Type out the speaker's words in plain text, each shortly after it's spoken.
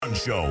#1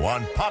 show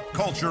on pop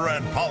culture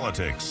and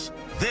politics.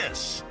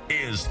 This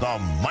is The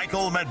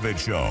Michael Medved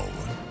Show.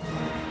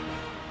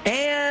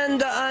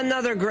 And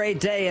another great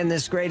day in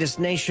this greatest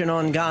nation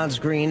on God's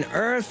green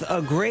earth.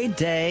 A great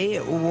day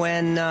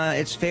when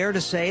it's fair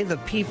to say the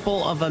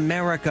people of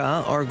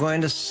America are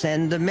going to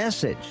send a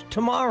message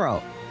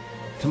tomorrow.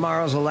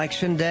 Tomorrow's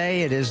election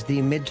day. It is the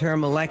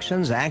midterm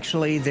elections.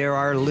 Actually, there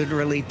are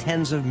literally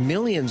tens of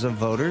millions of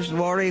voters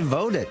who already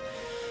voted,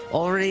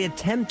 already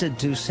attempted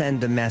to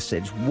send a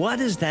message.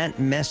 What is that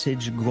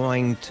message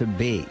going to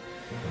be?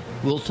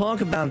 We'll talk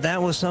about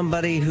that with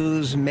somebody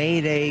who's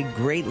made a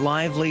great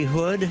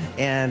livelihood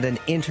and an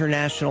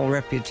international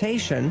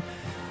reputation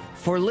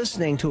for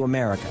listening to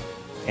America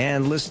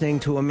and listening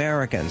to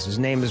Americans. His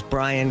name is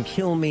Brian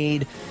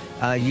Kilmeade.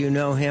 You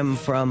know him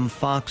from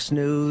Fox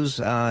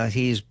News.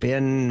 He's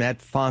been at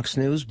Fox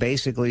News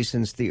basically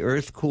since the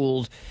earth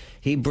cooled.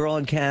 He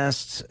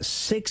broadcasts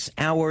 6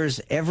 hours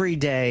every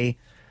day,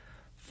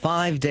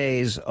 5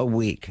 days a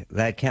week.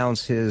 That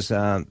counts his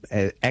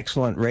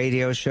excellent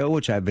radio show,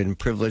 which I've been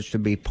privileged to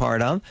be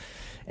part of,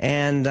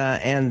 and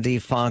the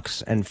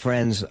Fox and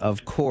Friends,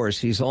 of course.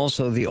 He's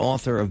also the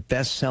author of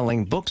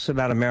best-selling books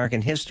about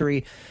American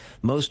history,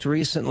 most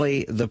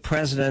recently, The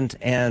President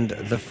and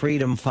the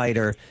Freedom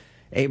Fighter,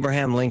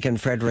 Abraham Lincoln,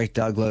 Frederick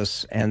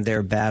Douglass, and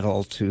their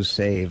battle to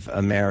save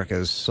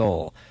America's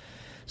soul.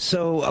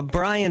 So,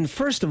 Brian,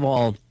 first of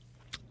all,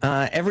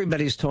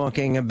 everybody's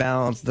talking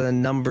about the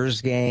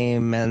numbers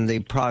game and the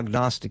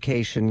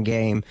prognostication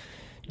game.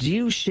 Do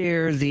you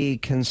share the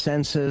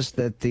consensus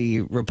that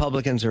the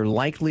Republicans are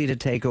likely to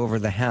take over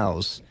the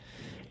House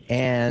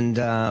and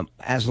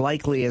as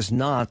likely as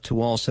not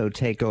to also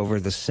take over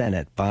the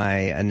Senate by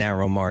a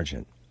narrow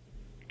margin?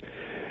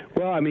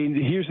 Well, I mean,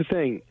 here's the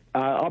thing.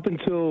 Up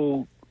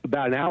until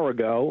about an hour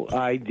ago,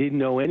 I didn't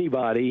know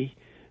anybody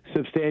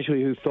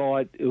substantially who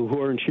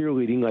were in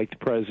cheerleading like the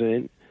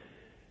president,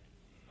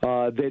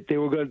 that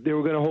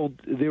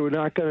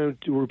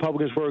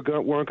Republicans weren't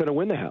going to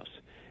win the House.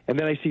 And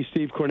then I see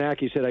Steve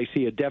Kornacki said, I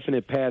see a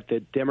definite path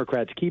that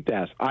Democrats keep the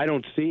House. I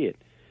don't see it.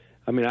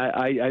 I mean,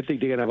 I think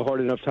they're going to have a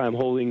hard enough time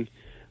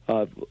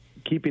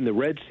keeping the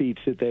red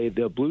seats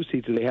the blue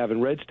seats that they have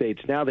in red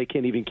states. Now they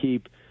can't even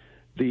keep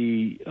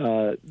the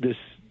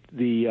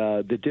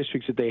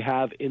districts that they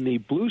have in the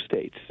blue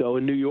states. So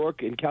in New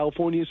York and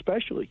California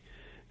especially,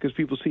 because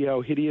people see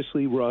how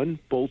hideously run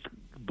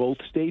both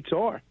states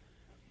are.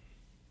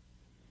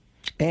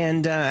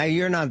 And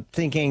you're not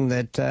thinking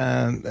that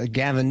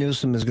Gavin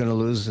Newsom is going to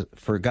lose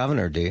for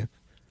governor, do you?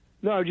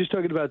 No, I'm just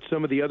talking about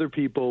some of the other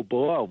people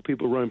below,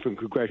 people running for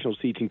congressional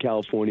seats in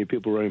California,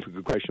 people running for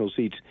congressional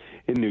seats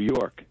in New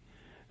York.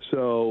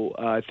 So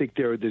I think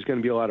there's going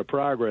to be a lot of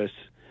progress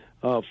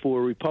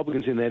for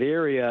Republicans in that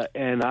area,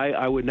 and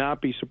I would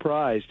not be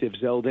surprised if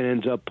Zeldin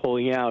ends up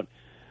pulling out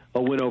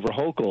a win over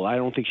Hochul. I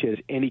don't think she has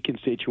any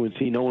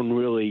constituency. No one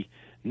really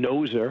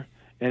knows her.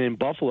 And in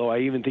Buffalo, I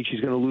even think she's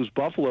going to lose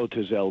Buffalo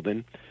to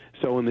Zeldin.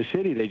 So in the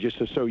city, they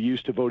just are so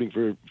used to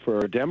voting for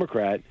a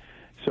Democrat.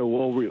 So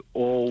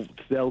all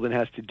Zeldin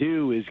has to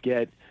do is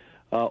get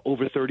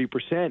over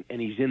 30%, and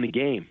he's in the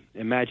game.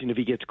 Imagine if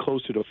he gets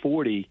closer to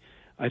 40,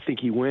 I think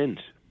he wins.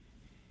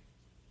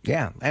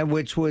 Yeah, and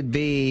which would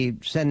be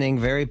sending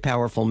very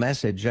powerful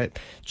message.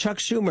 Chuck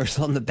Schumer's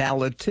on the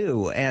ballot,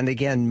 too. And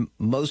again,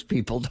 most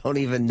people don't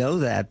even know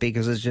that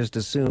because it's just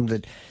assumed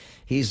that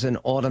he's an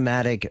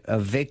automatic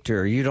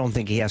victor. You don't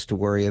think he has to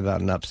worry about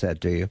an upset,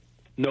 do you?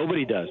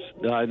 Nobody does.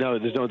 No,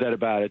 there's no doubt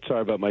about it.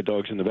 Sorry about my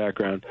dogs in the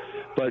background.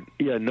 But,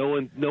 yeah, no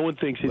one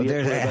thinks that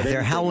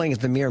they're howling at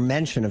the mere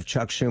mention of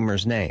Chuck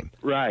Schumer's name.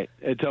 Right.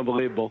 It's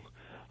unbelievable.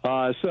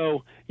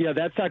 So, yeah,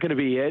 that's not going to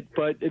be it.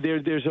 But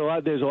there's a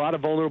lot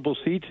of vulnerable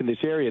seats in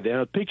this area.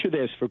 Now, picture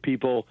this for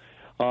people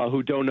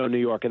who don't know New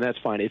York, and that's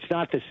fine. It's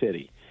not the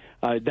city.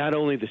 Not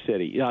only the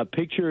city.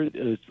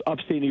 Picture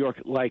upstate New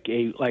York like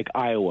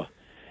Iowa.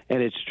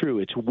 And it's true.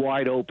 It's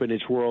wide open.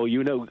 It's rural.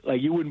 You know,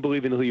 you wouldn't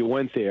believe it until you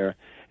went there.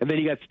 And then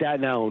you got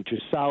Staten Island, which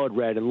is solid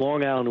red, and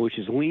Long Island, which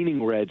is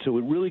leaning red. So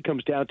it really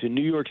comes down to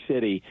New York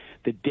City,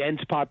 the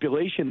dense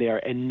population there,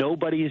 and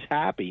nobody is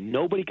happy.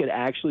 Nobody could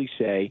actually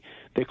say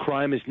that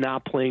crime is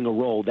not playing a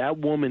role. That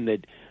woman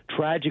that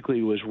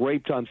tragically was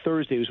raped on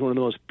Thursday was one of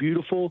the most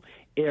beautiful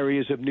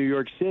areas of New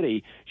York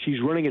City. She's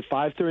running at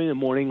 5:30 in the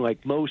morning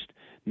like most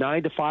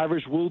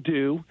 9-to-5ers will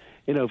do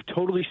in a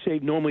totally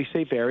safe, normally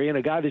safe area, and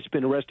a guy that's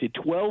been arrested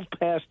 12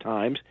 past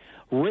times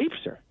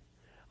rapes her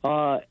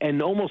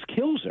and almost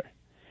kills her.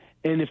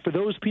 And if for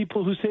those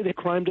people who say that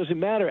crime doesn't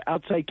matter,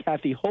 outside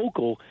Kathy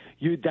Hochul,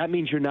 that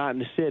means you're not in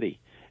the city.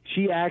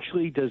 She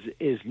actually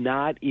is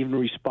not even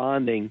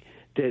responding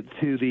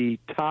to the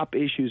top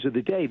issues of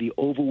the day, the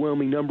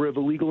overwhelming number of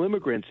illegal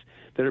immigrants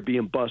that are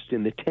being bussed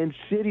in, the tent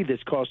city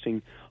that's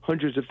costing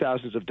hundreds of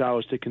thousands of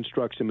dollars to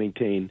construct and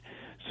maintain,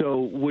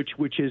 so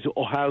which is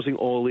housing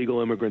all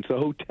illegal immigrants. The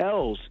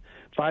hotels,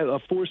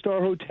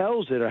 4-star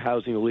hotels that are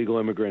housing illegal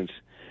immigrants.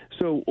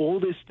 So all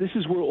this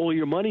is where all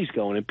your money's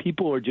going, and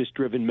people are just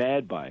driven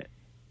mad by it.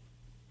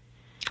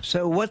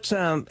 So what's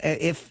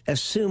if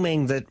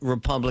assuming that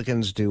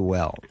Republicans do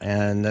well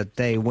and that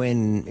they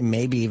win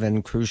maybe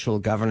even crucial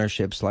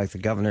governorships like the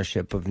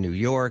governorship of New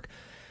York,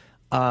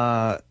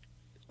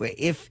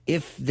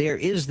 if there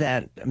is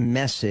that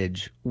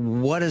message,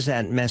 what does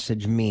that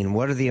message mean?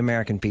 What are the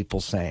American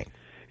people saying?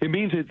 It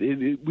means that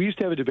we used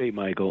to have a debate,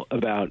 Michael,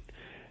 about,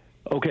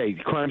 okay,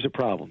 crime's a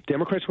problem.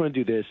 Democrats want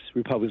to do this.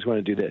 Republicans want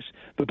to do this.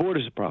 The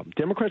border's a problem.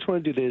 Democrats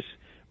want to do this.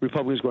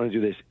 Republicans want to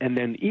do this. And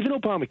then even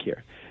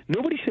Obamacare.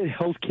 Nobody said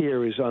health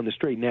care is on the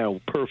straight and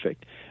narrow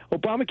perfect.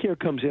 Obamacare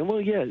comes in,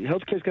 well, yeah,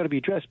 health care's got to be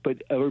addressed, but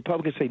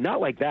Republicans say,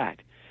 not like that.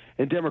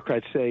 And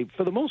Democrats say,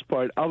 for the most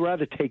part, I'll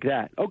rather take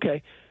that.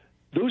 Okay,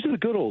 those are the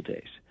good old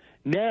days.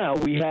 Now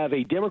we have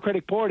a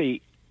Democratic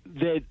Party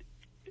that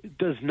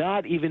does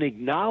not even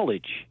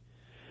acknowledge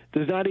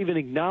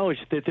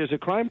that there's a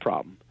crime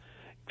problem.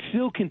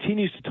 Still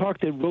continues to talk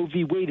that Roe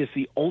v. Wade is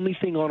the only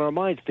thing on our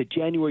minds, that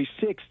January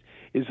 6th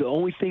is the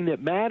only thing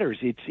that matters.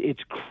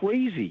 It's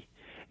crazy.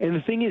 And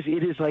the thing is,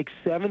 it is like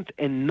 7th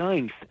and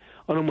 9th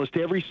on almost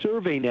every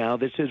survey now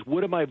that says,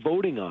 what am I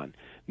voting on?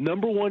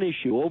 Number one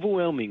issue,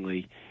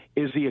 overwhelmingly,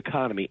 is the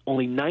economy.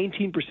 Only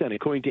 19%,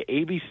 according to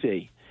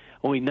ABC,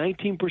 only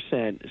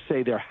 19%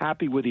 say they're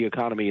happy where the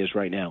economy is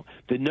right now.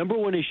 The number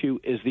one issue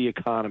is the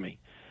economy.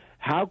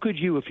 How could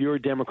you, if you're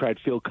a Democrat,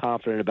 feel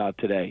confident about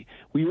today?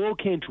 We all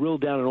can't drill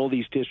down in all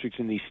these districts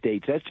in these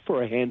states. That's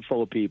for a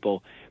handful of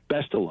people.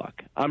 Best of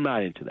luck. I'm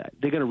not into that.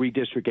 They're going to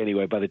redistrict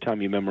anyway by the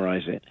time you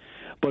memorize it.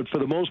 But for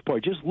the most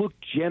part, just look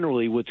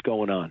generally what's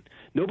going on.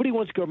 Nobody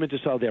wants government to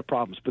solve their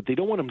problems, but they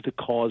don't want them to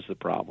cause the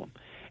problem.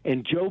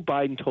 And Joe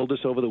Biden told us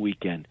over the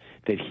weekend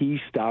that he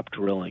stopped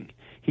drilling.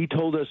 He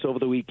told us over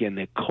the weekend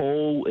that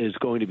coal is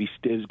going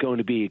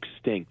to be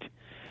extinct.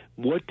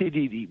 What did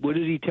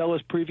he tell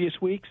us previous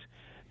weeks?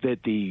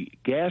 That the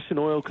gas and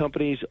oil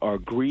companies are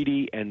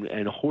greedy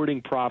and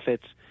hoarding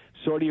profits.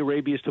 Saudi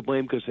Arabia is to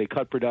blame because they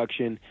cut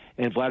production,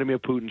 and Vladimir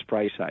Putin's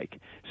price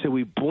hike. So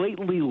we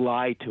blatantly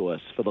lied to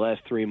us for the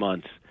last 3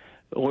 months,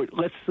 or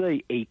let's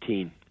say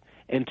 18.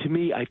 And to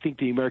me, I think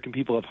the American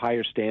people have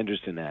higher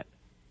standards than that.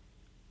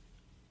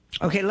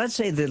 Okay, let's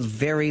say the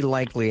very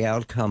likely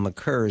outcome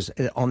occurs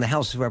on the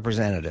House of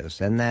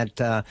Representatives, and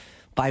that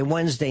by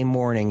Wednesday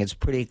morning, it's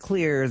pretty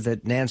clear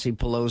that Nancy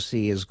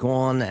Pelosi is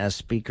gone as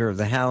Speaker of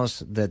the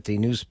House, that the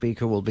new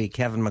Speaker will be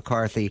Kevin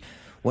McCarthy.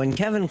 When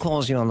Kevin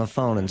calls you on the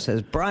phone and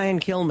says, Brian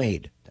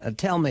Kilmeade,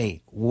 tell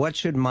me, what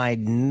should my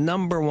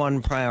number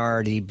one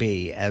priority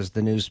be as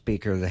the new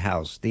Speaker of the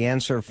House? The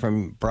answer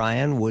from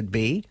Brian would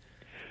be?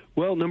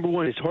 Well, number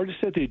one, it's hard to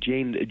set the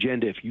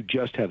agenda if you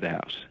just have the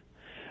House.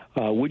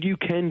 What you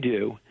can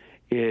do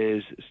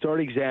is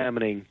start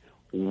examining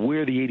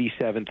where the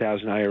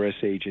 87,000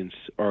 IRS agents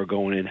are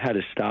going and how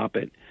to stop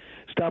it.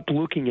 Stop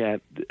looking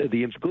at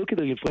the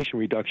Inflation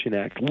Reduction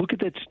Act. Look at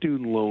that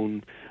student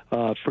loan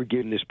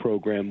forgiveness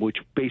program, which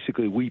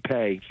basically we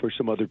pay for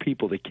some other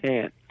people that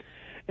can't,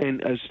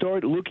 and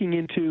start looking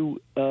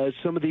into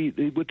some of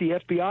what the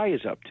FBI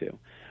is up to.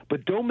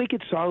 But don't make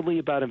it solidly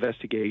about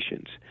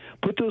investigations.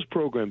 Put those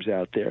programs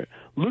out there.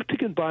 Look to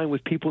combine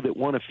with people that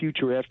want a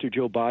future after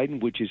Joe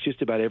Biden, which is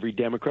just about every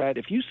Democrat.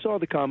 If you saw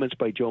the comments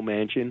by Joe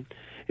Manchin,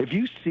 if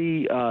you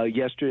see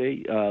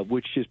yesterday,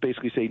 which just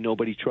basically say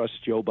nobody trusts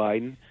Joe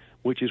Biden,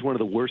 which is one of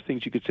the worst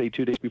things you could say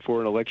 2 days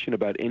before an election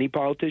about any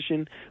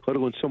politician, let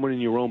alone someone in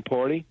your own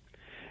party.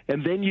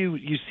 And then you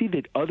see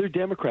that other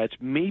Democrats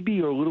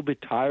maybe are a little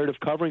bit tired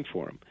of covering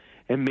for him.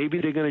 And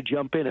maybe they're going to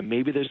jump in, and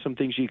maybe there's some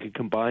things you can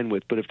combine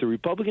with. But if the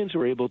Republicans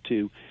are able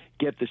to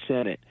get the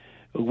Senate,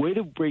 the way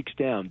that breaks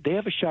down, they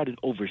have a shot at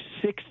over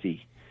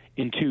 60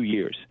 in 2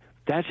 years.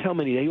 That's how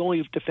many. They only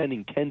have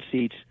defending 10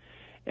 seats,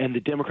 and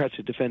the Democrats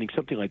are defending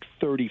something like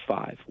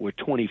 35 or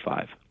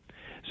 25.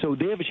 So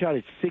they have a shot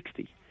at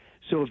 60.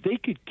 So if they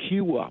could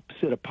queue up,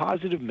 set a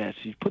positive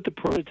message, put the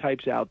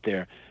prototypes out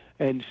there,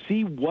 and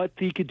see what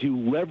they could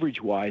do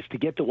leverage-wise to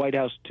get the White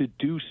House to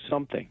do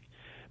something.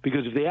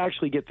 Because if they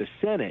actually get the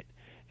Senate,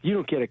 you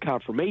don't get a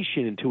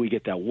confirmation until we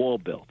get that wall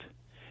built.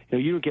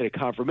 You don't get a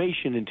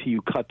confirmation until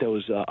you cut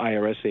those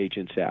IRS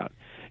agents out.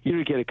 You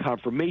don't get a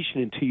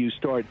confirmation until you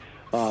start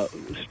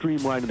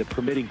streamlining the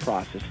permitting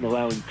process and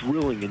allowing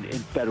drilling in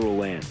federal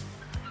land.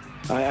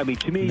 I mean,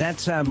 to me,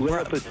 that's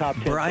the top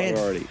 10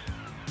 priorities.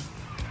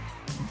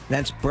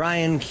 That's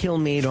Brian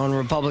Kilmeade on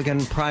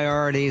Republican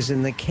priorities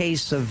in the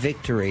case of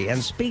victory.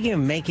 And speaking of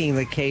making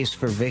the case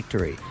for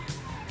victory,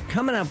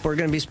 coming up, we're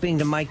going to be speaking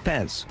to Mike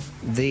Pence.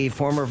 The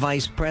former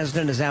vice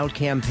president is out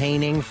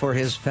campaigning for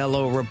his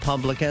fellow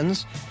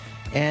Republicans.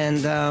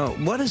 And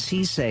what does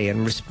he say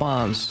in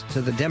response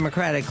to the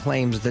Democratic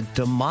claims that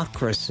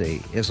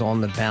democracy is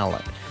on the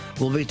ballot?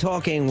 We'll be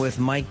talking with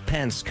Mike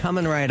Pence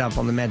coming right up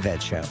on the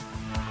Medved Show.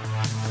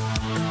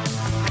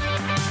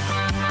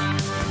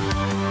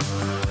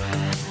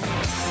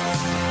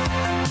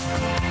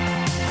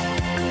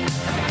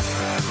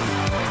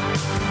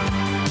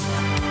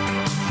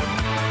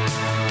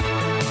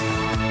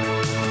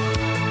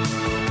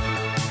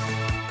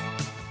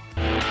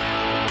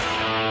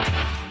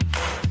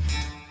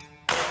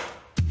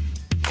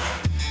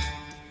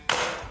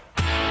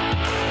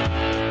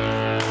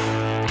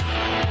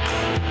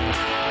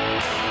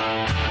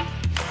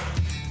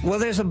 Well,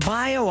 there's a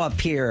bio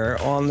up here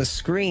on the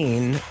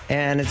screen,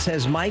 and it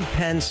says Mike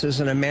Pence is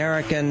an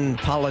American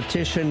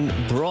politician,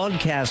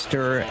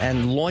 broadcaster,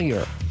 and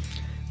lawyer.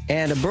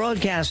 And a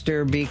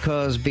broadcaster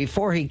because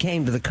before he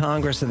came to the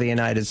Congress of the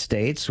United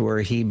States, where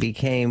he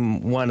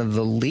became one of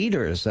the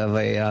leaders of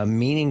a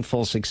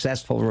meaningful,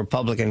 successful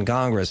Republican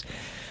Congress,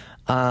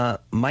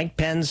 Mike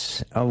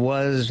Pence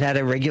had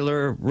a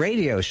regular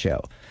radio show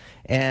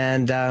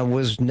and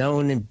was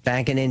known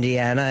back in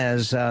Indiana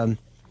as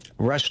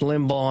Rush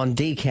Limbaugh on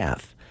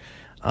decaf.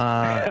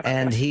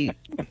 And he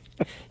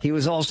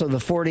was also the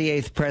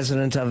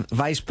 48th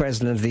vice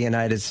president of the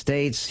United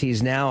States.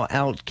 He's now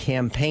out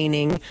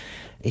campaigning.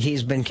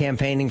 He's been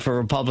campaigning for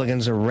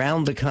Republicans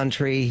around the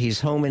country.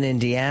 He's home in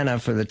Indiana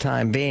for the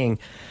time being.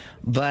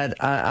 But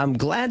I'm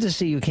glad to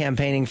see you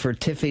campaigning for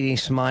Tiffany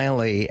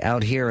Smiley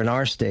out here in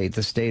our state,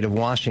 the state of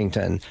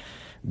Washington,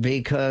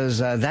 because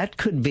that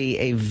could be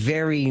a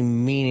very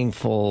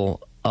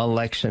meaningful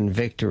election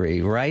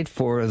victory, right,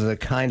 for the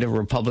kind of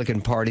Republican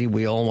Party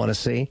we all want to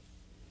see?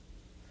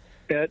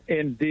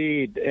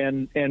 Indeed,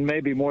 and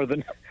maybe more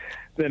than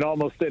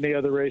almost any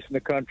other race in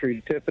the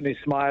country. Tiffany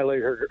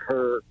Smiley,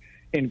 her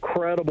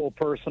incredible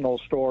personal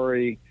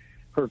story,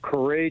 her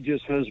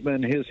courageous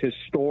husband, his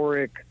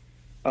historic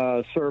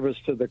service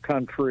to the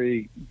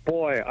country.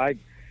 Boy,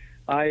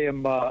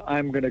 I'm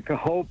going to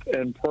hope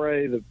and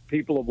pray the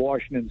people of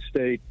Washington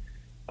State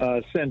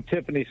send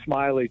Tiffany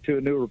Smiley to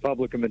a new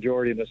Republican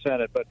majority in the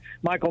Senate. But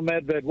Michael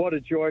Medved, what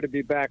a joy to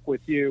be back with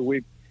you.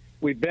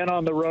 We've been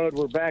on the road.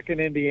 We're back in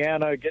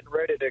Indiana, getting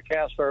ready to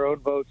cast our own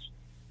votes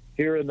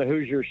here in the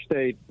Hoosier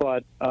State.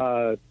 But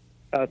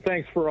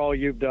thanks for all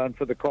you've done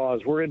for the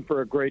cause. We're in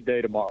for a great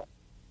day tomorrow.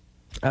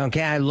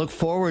 Okay, I look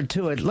forward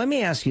to it. Let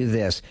me ask you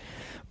this.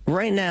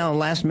 Right now,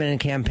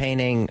 last-minute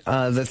campaigning,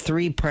 the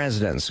three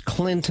presidents,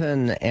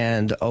 Clinton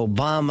and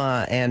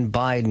Obama and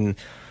Biden,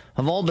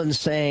 have all been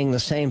saying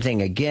the same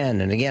thing again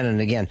and again and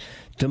again.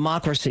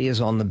 Democracy is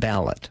on the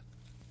ballot.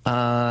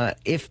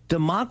 If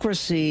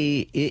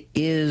democracy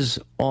is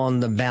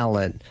on the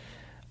ballot,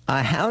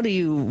 how do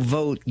you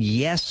vote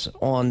yes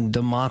on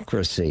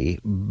democracy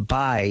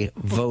by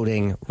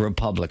voting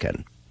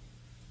Republican?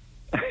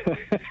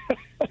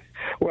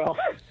 Well,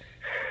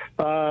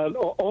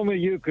 only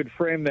you could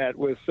frame that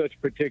with such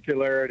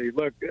particularity.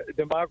 Look,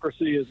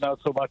 democracy is not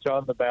so much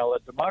on the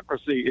ballot.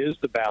 Democracy is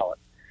the ballot.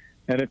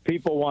 And if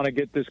people want to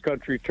get this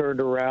country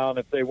turned around,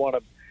 if they want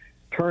to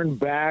turn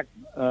back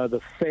the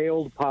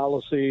failed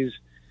policies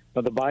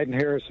of the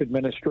Biden-Harris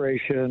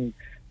administration,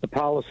 the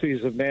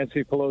policies of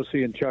Nancy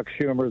Pelosi and Chuck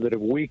Schumer that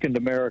have weakened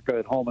America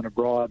at home and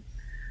abroad,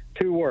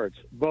 two words: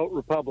 vote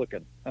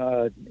Republican.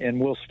 And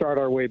we'll start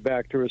our way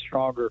back to a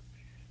stronger,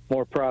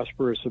 more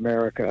prosperous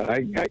America.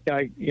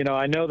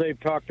 I know they've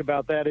talked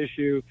about that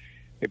issue.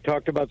 They've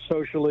talked about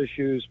social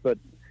issues, but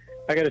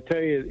I got to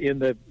tell you,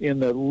 in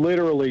the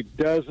literally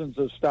dozens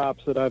of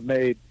stops that I've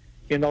made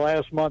in the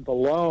last month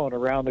alone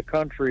around the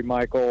country,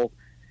 Michael,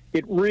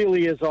 it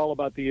really is all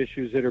about the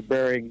issues that are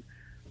bearing,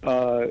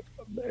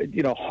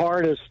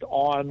 hardest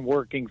on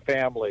working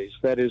families.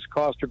 That is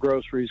cost of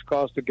groceries,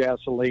 cost of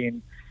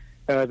gasoline,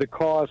 the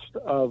cost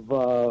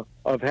of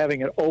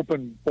having an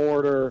open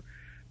border,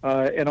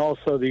 and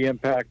also the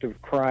impact of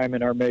crime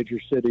in our major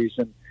cities.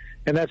 And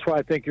that's why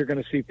I think you're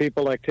going to see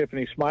people like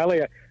Tiffany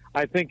Smiley.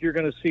 I think you're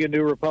going to see a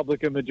new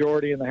Republican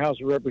majority in the House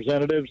of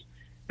Representatives,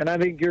 and I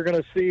think you're going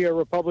to see a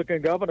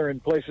Republican governor in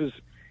places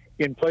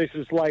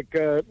like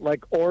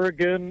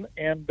Oregon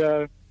and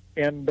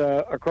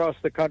across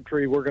the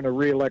country. We're going to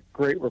reelect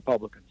great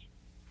Republicans.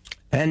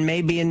 And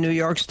maybe in New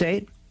York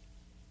State?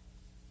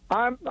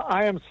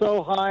 I am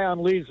so high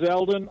on Lee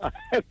Zeldin. I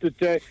have to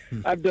tell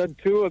you, I've done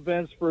 2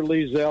 events for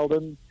Lee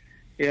Zeldin,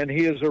 and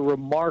he is a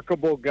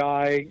remarkable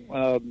guy.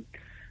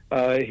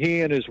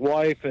 He and his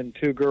wife and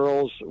 2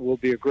 girls will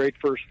be a great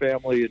first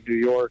family in New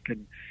York.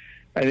 And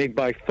I think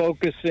by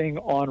focusing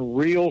on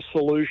real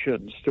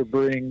solutions to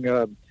bring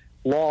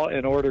law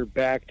and order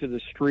back to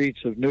the streets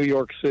of New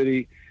York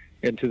City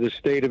and to the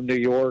state of New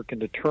York, and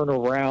to turn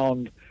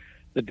around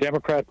the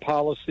Democrat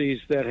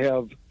policies that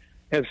have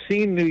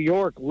seen New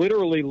York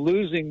literally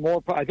losing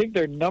more. I think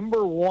they're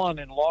number 1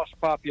 in lost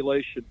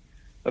population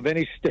of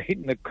any state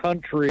in the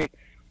country.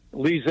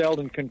 Lee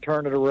Zeldin can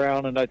turn it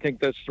around, and I think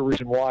that's the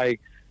reason why,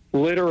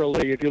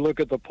 literally, if you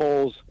look at the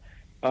polls,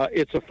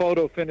 it's a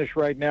photo finish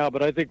right now,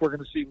 but I think we're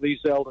going to see Lee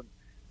Zeldin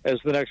as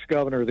the next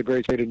governor of the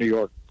great state of New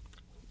York.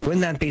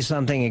 Wouldn't that be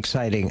something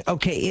exciting?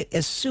 Okay,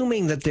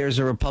 assuming that there's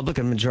a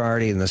Republican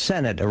majority in the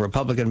Senate, a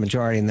Republican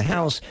majority in the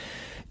House,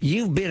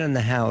 you've been in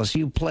the House.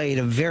 You played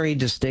a very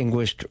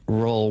distinguished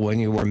role when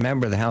you were a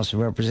member of the House of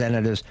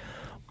Representatives.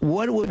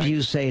 What would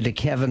you say to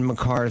Kevin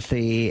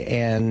McCarthy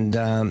and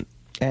to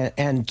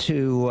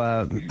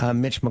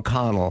Mitch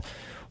McConnell?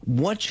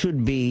 What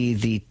should be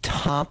the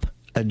top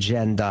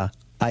agenda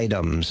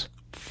items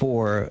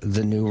for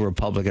the new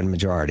Republican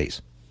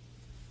majorities?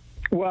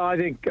 Well, I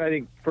think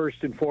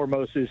first and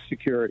foremost is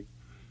security.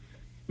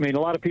 I mean, a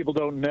lot of people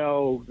don't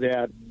know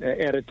that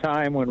at a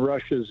time when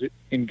Russia's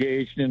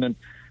engaged in an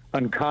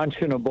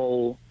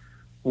unconscionable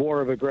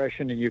war of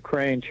aggression in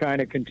Ukraine.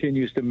 China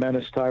continues to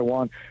menace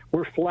Taiwan.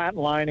 We're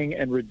flatlining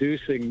and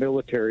reducing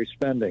military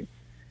spending.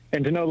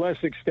 And to no less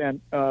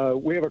extent,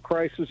 we have a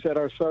crisis at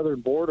our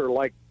southern border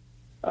like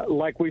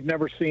we've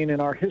never seen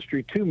in our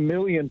history. 2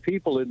 million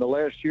people in the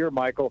last year,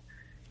 Michael,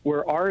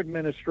 where our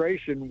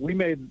administration, we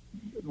made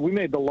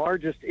the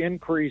largest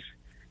increase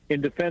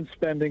in defense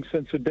spending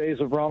since the days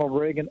of Ronald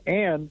Reagan,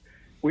 and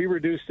we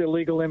reduced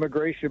illegal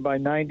immigration by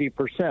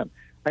 90%.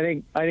 I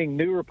think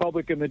new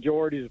Republican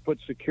majorities put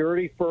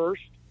security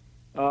first,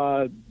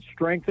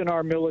 strengthen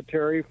our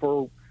military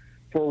for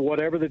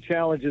whatever the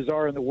challenges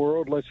are in the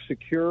world. Let's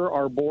secure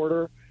our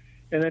border,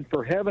 and then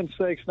for heaven's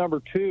sakes,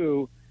 number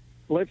two,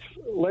 let's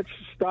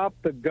stop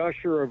the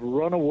gusher of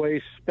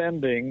runaway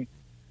spending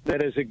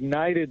that has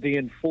ignited the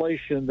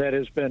inflation that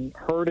has been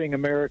hurting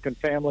American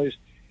families.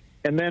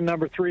 And then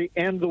number three,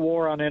 end the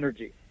war on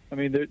energy. I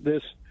mean,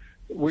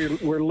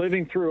 we're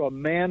living through a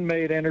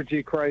man-made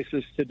energy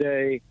crisis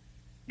today.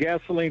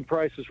 Gasoline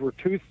prices were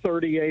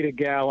 $2.38 a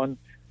gallon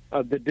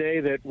the day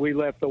that we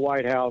left the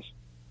White House.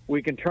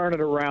 We can turn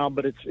it around,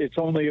 but it's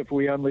only if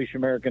we unleash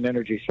American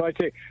energy. So I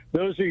say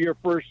those are your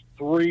first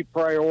three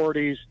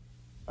priorities,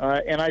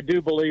 and I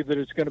do believe that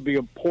it's going to be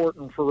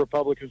important for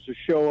Republicans to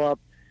show up.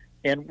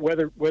 And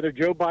whether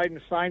Joe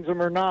Biden signs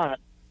them or not,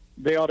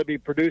 they ought to be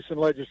producing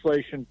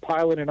legislation,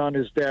 piling it on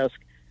his desk,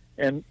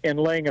 and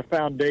laying a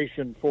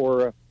foundation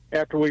for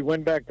after we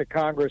win back the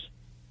Congress,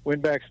 win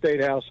back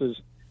state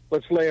houses.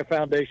 Let's lay a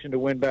foundation to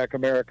win back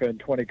America in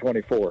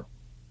 2024.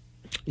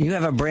 You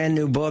have a brand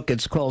new book.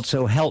 It's called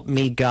So Help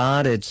Me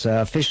God. It's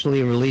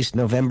officially released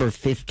November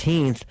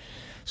 15th,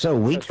 so a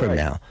week from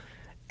now.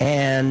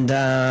 And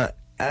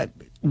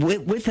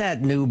with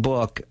that new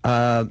book,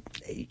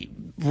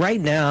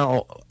 right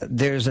now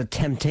there's a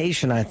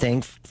temptation, I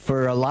think,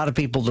 for a lot of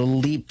people to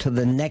leap to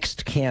the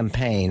next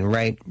campaign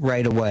right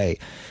away.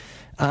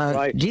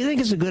 Right. Do you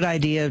think it's a good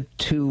idea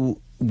to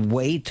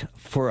wait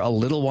for a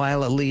little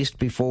while at least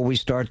before we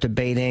start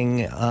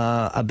debating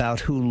about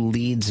who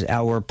leads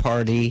our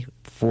party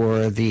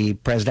for the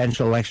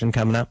presidential election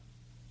coming up?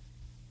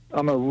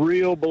 I'm a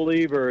real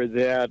believer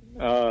that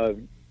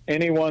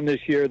anyone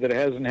this year that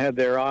hasn't had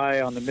their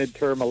eye on the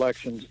midterm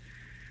elections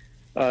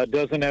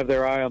doesn't have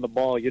their eye on the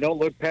ball. You don't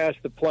look past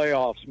the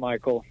playoffs,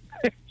 Michael.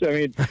 I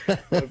mean,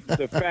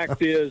 the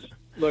fact is,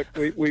 look,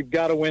 we've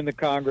got to win the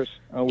Congress.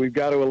 We've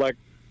got to elect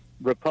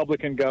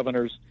Republican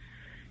governors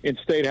in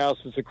state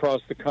houses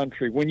across the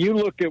country. When you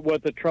look at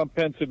what the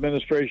Trump-Pence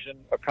administration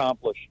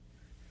accomplished,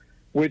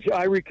 which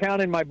I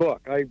recount in my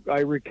book, I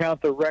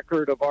recount the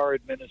record of our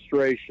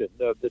administration,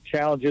 the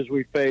challenges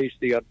we faced,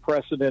 the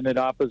unprecedented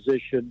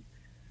opposition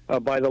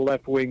by the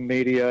left-wing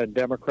media and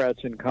Democrats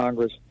in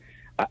Congress.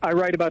 I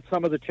write about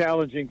some of the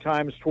challenging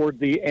times toward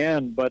the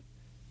end, but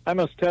I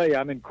must tell you,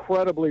 I'm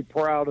incredibly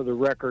proud of the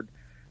record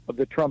of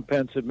the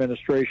Trump-Pence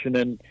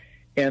administration.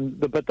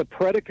 But the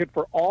predicate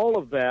for all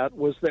of that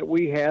was that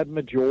we had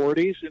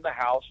majorities in the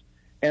House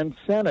and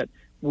Senate.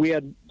 We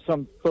had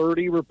some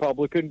 30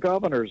 Republican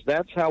governors.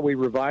 That's how we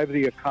revived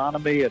the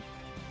economy and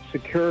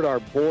secured our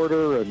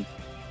border and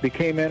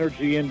became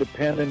energy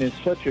independent in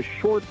such a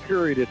short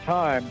period of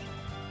time.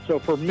 So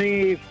for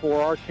me,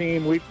 for our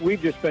team,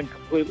 we've just been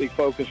completely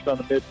focused on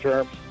the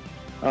midterms.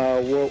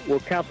 We'll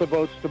count the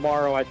votes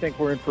tomorrow. I think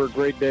we're in for a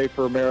great day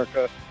for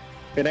America.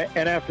 And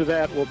after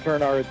that, we'll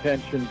turn our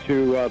attention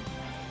to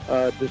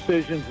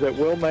decisions that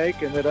we'll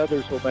make and that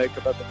others will make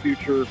about the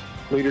future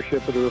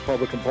leadership of the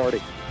Republican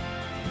Party.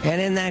 And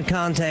in that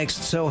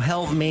context, So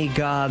Help Me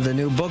God, the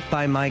new book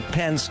by Mike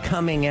Pence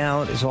coming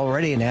out, is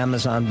already an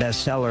Amazon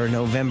bestseller,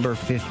 November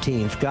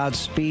 15th.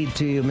 Godspeed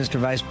to you, Mr.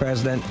 Vice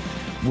President.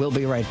 We'll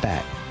be right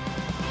back.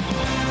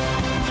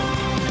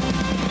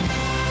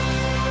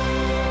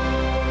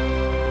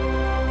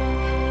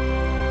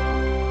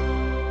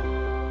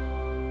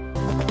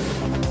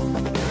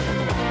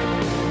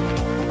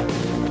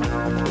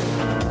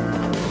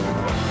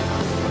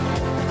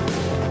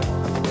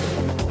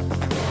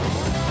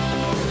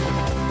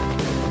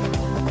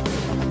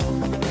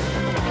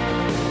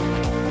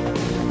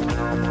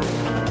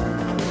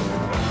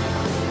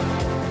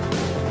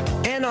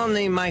 On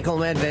the Michael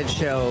Medved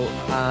Show,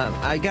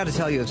 I got to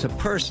tell you, it's a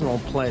personal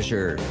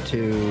pleasure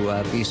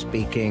to be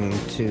speaking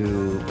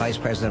to Vice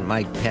President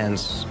Mike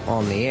Pence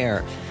on the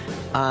air.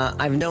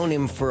 I've known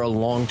him for a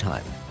long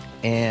time,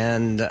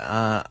 and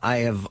I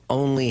have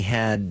only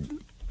had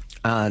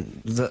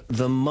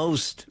the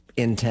most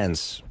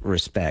intense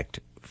respect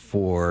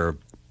for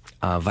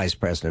Vice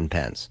President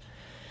Pence.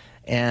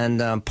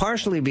 And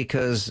partially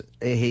because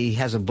he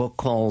has a book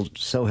called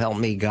So Help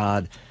Me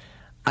God,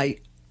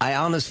 I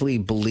honestly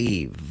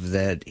believe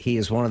that he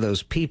is one of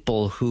those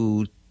people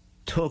who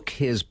took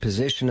his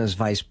position as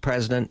vice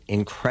president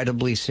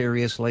incredibly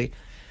seriously.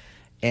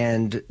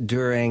 And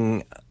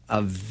during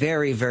a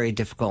very, very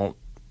difficult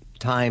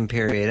time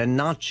period, and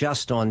not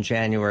just on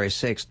January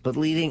 6th, but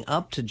leading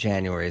up to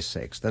January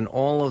 6th and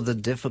all of the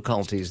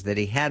difficulties that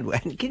he had.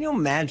 And can you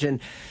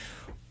imagine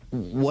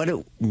what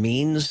it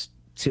means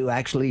to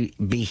actually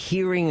be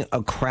hearing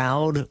a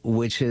crowd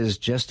which is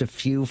just a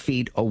few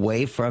feet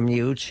away from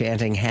you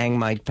chanting "Hang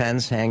Mike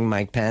Pence, hang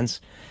Mike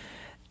Pence."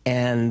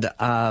 And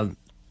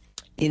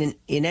in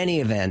any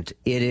event,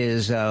 it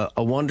is a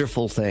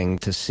wonderful thing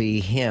to see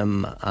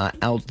him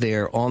out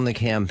there on the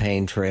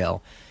campaign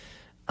trail,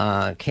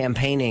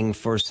 campaigning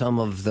for some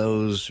of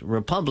those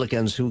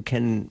Republicans who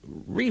can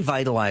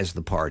revitalize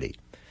the party.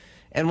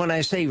 And when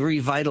I say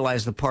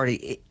revitalize the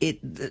party,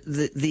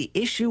 the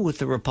issue with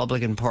the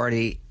Republican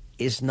Party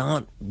is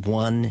not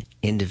one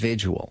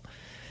individual.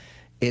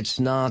 It's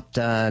not,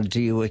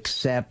 do you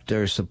accept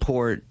or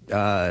support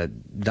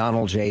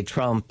Donald J.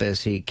 Trump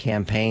as he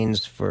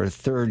campaigns for a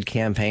third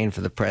campaign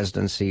for the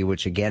presidency,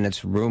 which, again,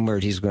 it's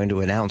rumored he's going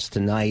to announce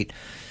tonight,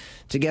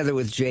 together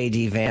with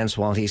J.D. Vance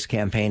while he's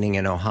campaigning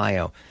in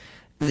Ohio.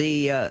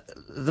 The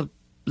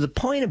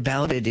point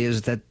about it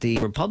is that the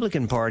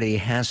Republican Party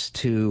has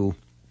to,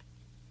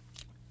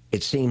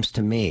 it seems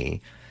to me,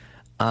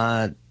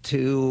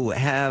 to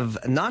have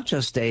not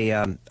just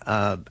a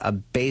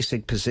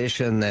basic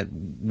position that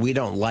we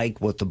don't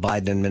like what the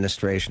Biden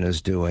administration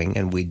is doing,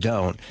 and we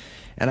don't.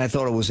 And I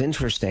thought it was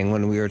interesting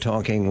when we were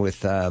talking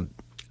with Brian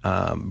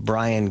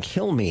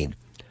Kilmeade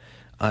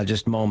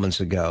just moments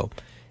ago.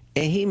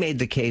 And he made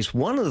the case,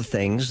 one of the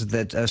things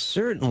that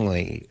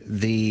certainly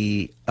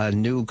the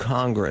new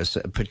Congress,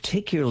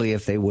 particularly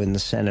if they win the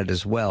Senate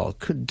as well,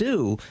 could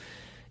do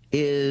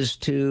is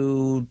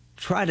to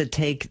try to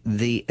take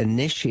the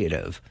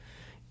initiative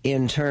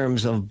in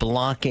terms of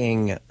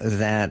blocking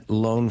that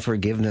loan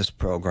forgiveness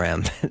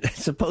program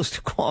that's supposed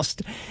to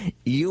cost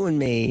you and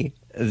me,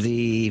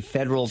 the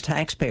federal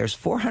taxpayers,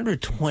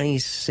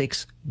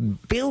 $426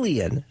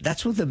 billion.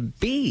 That's with a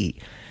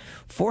B,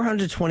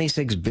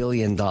 $426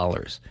 billion.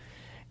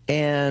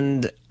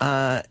 And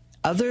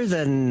other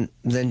than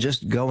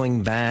just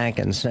going back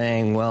and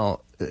saying,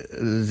 well,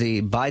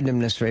 the Biden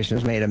administration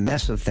has made a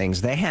mess of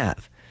things, they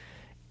have.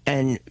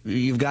 And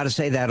you've got to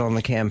say that on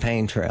the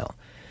campaign trail.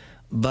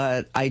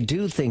 But I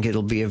do think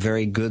it'll be a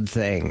very good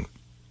thing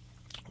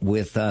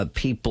with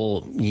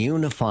people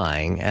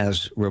unifying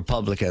as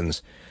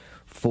Republicans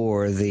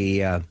for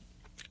the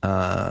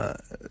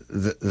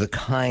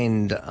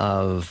kind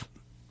of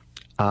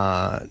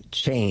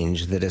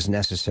change that is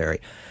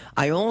necessary.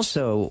 I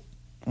also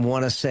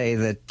want to say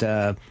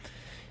that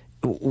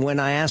when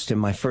I asked him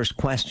my first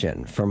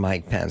question for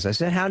Mike Pence, I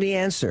said, how do you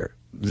answer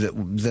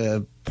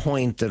the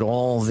point that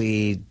all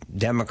the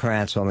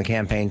Democrats on the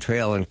campaign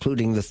trail,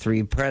 including the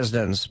three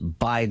presidents,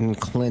 Biden,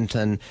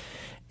 Clinton,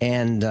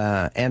 and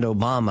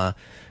Obama,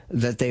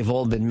 that they've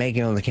all been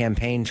making on the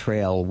campaign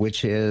trail,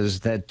 which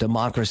is that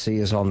democracy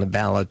is on the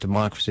ballot,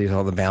 democracy is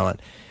on the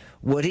ballot.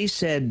 What he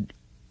said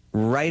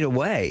right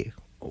away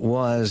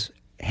was,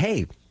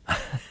 hey,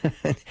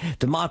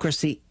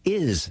 democracy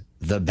is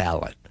the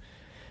ballot.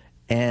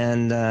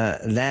 And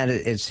that,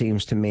 it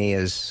seems to me,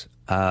 is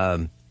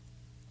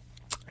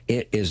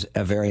it is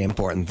a very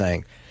important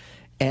thing.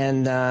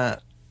 And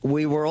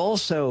we were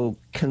also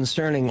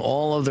concerning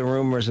all of the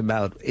rumors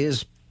about,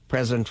 is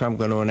President Trump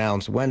going to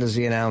announce? When does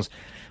he announce?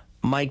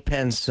 Mike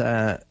Pence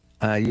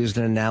used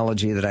an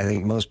analogy that I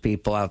think most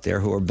people out there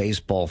who are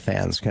baseball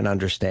fans can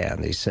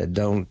understand. He said,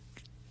 don't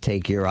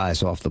take your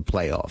eyes off the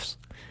playoffs.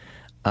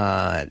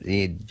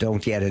 You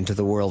don't get into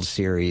the World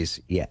Series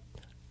yet.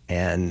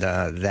 And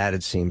that,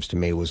 it seems to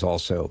me, was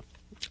also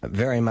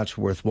very much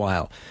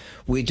worthwhile.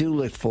 We do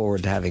look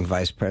forward to having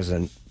Vice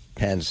President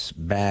Pence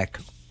back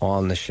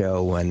on the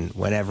show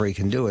whenever he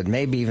can do it,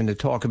 maybe even to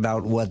talk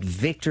about what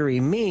victory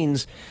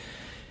means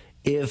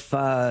if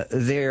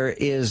there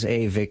is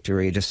a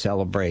victory to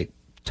celebrate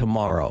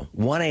tomorrow.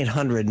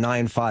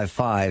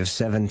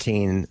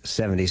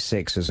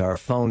 1-800-955-1776 is our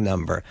phone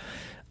number.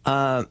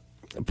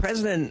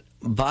 President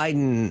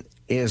Biden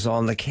is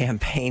on the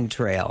campaign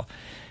trail.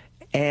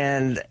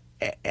 And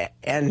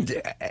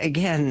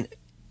again,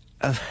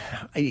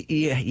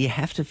 you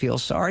have to feel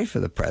sorry for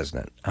the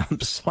president.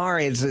 I'm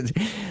sorry.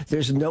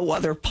 There's no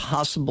other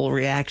possible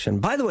reaction.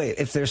 By the way,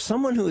 if there's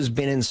someone who has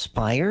been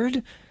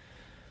inspired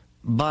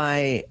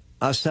by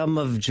some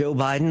of Joe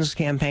Biden's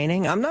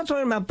campaigning, I'm not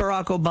talking about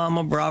Barack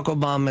Obama. Barack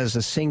Obama is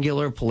a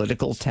singular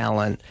political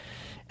talent,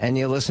 and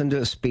you listen to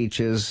his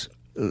speeches.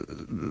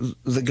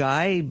 The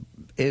guy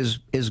is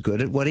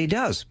good at what he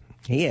does.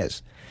 He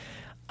is.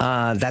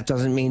 That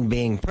doesn't mean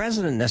being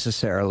president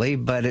necessarily,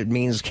 but it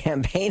means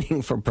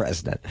campaigning for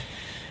president.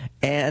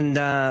 And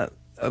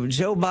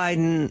Joe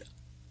Biden,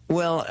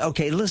 well,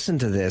 okay, listen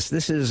to this.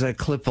 This is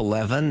clip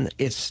 11.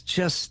 It's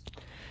just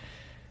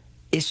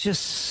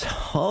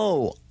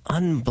so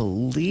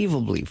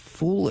unbelievably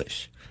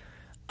foolish.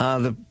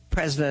 The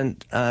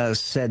president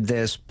said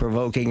this,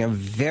 provoking a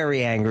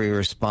very angry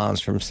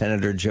response from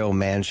Senator Joe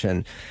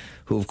Manchin,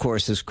 who, of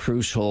course, is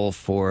crucial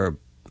for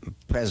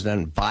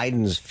President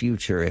Biden's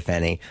future, if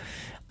any.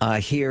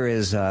 Here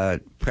is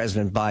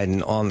President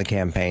Biden on the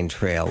campaign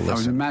trail. Listen. I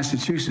was in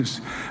Massachusetts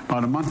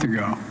about a month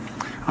ago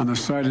on the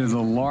site of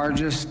the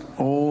largest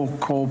old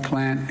coal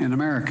plant in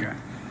America.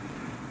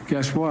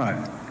 Guess what?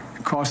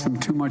 It costs them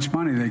too much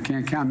money. They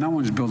can't count. No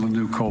one's building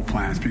new coal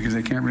plants because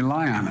they can't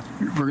rely on it.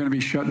 We're going to be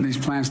shutting these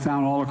plants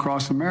down all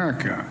across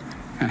America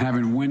and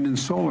having wind and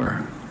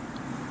solar.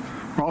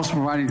 We're also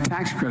providing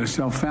tax credits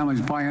to help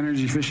families buy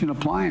energy-efficient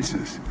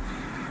appliances,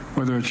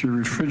 whether it's your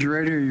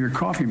refrigerator or your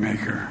coffee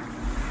maker.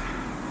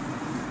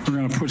 We're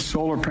going to put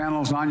solar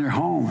panels on your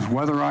homes,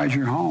 weatherize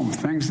your home,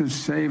 things that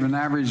save an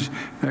average,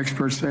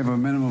 experts save a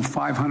minimum of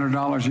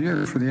 $500 a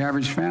year for the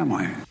average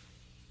family.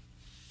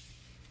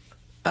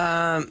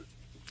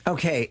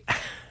 Okay,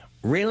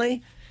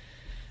 really?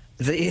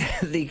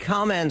 The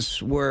comments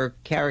were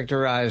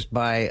characterized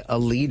by a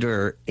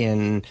leader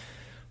in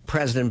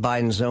President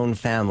Biden's own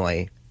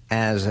family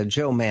as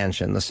Joe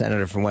Manchin, the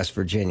senator from West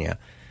Virginia,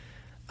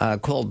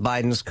 called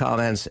Biden's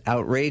comments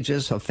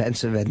outrageous,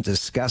 offensive, and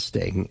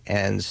disgusting,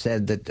 and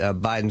said that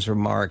Biden's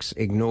remarks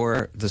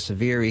ignore the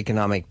severe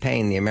economic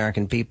pain the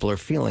American people are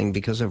feeling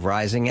because of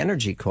rising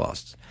energy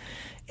costs.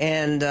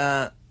 And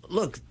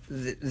look,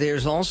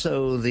 there's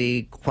also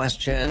the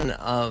question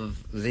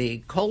of the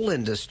coal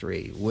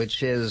industry,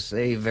 which is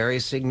a very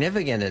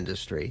significant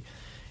industry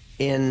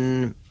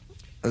in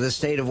the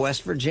state of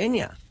West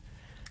Virginia.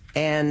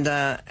 And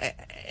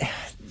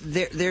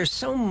there's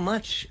so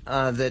much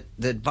that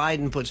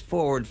Biden puts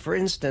forward. For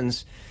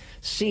instance,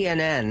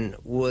 CNN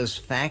was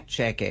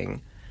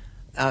fact-checking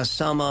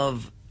some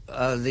of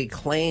the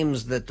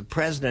claims that the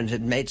president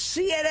had made.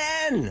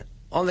 CNN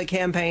on the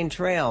campaign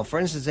trail. For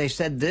instance, they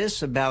said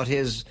this about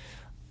his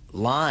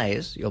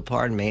lies, you'll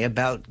pardon me,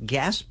 about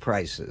gas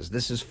prices.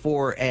 This is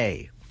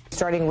 4A.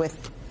 Starting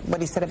with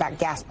what he said about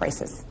gas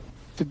prices.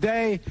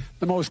 Today,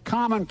 the most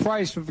common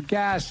price of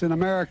gas in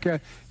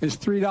America is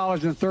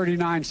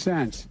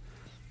 $3.39,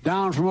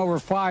 down from over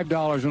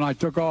 $5 when I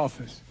took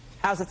office.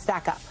 How's it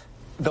stack up?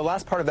 The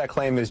last part of that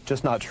claim is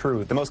just not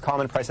true. The most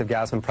common price of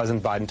gas when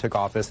President Biden took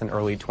office in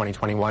early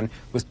 2021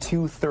 was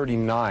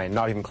 $2.39,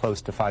 not even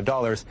close to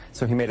 $5.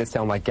 So he made it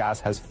sound like gas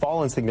has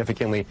fallen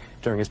significantly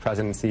during his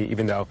presidency,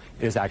 even though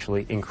it has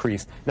actually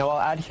increased. Now, I'll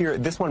add here,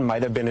 this one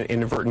might have been an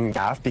inadvertent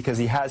gaffe because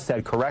he has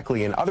said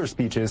correctly in other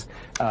speeches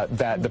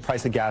that the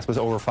price of gas was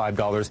over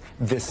 $5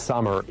 this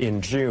summer in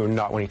June,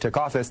 not when he took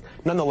office.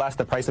 Nonetheless,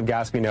 the price of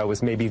gas, we know,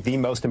 is maybe the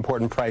most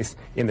important price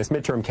in this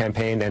midterm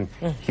campaign, and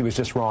he was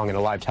just wrong in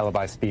a live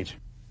televised speech.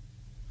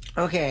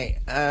 Okay,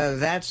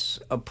 that's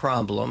a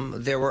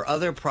problem. There were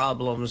other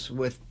problems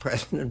with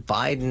President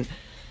Biden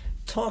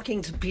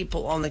talking to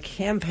people on the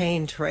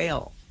campaign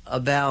trail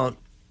about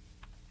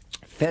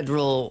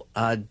federal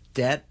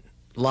debt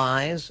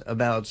lies,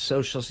 about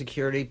Social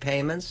Security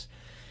payments.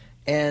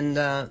 And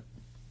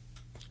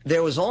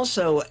there was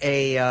also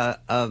in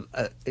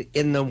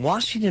the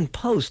Washington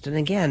Post, and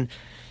again,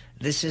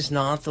 this is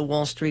not the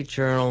Wall Street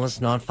Journal,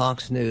 it's not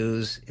Fox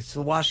News, it's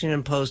the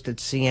Washington Post,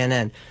 it's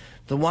CNN.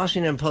 The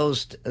Washington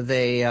Post,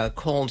 they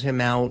called him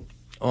out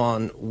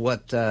on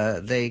what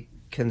they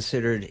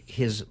considered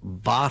his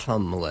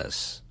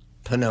bottomless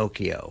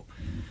Pinocchio.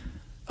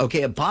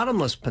 Okay, a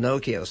bottomless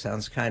Pinocchio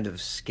sounds kind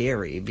of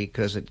scary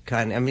because it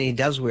kind of, I mean, he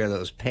does wear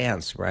those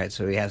pants, right?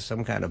 So he has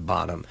some kind of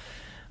bottom.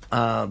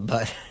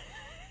 But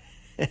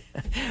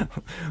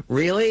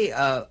really,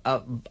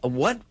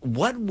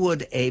 what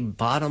would a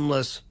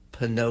bottomless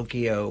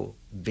Pinocchio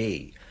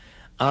be?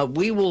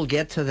 We will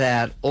get to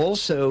that,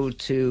 also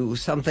to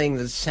something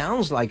that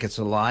sounds like it's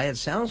a lie. It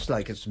sounds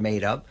like it's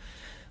made up.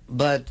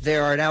 But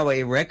there are now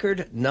a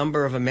record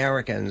number of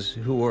Americans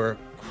who are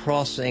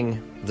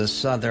crossing the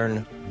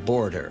southern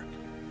border.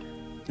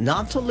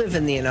 Not to live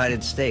in the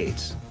United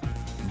States,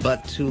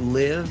 but to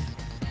live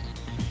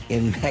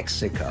in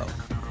Mexico.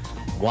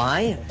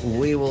 Why?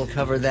 We will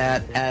cover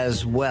that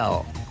as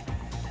well.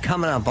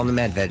 Coming up on the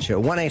Medved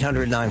Show,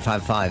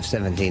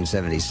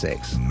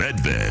 1-800-955-1776.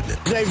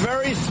 Medved. He's a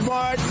very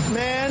smart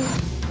man.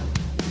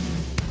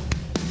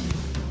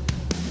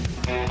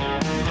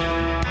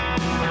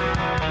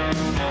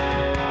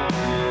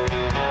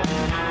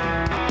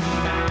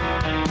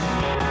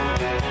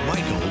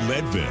 Michael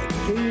Medved.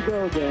 Here you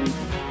go again.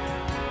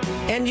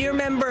 And you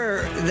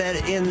remember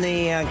that in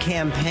the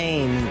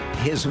campaign,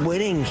 his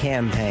winning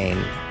campaign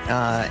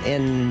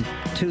in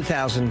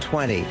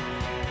 2020,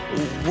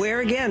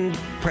 where, again,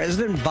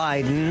 President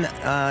Biden,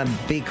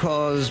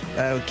 because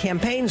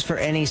campaigns for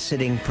any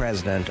sitting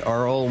president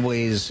are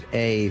always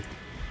a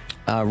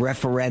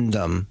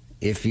referendum,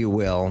 if you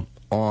will,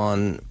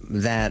 on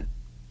that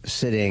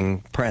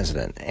sitting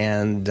president.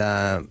 And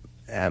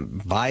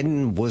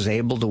Biden was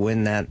able to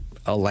win that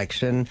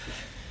election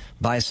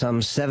by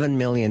some 7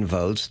 million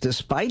votes,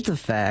 despite the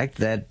fact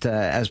that,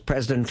 as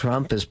President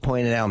Trump has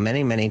pointed out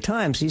many, many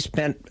times, he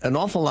spent an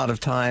awful lot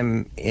of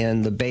time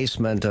in the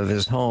basement of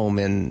his home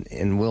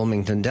in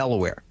Wilmington,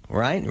 Delaware,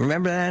 right?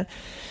 Remember that?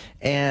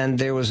 And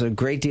there was a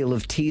great deal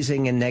of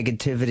teasing and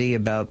negativity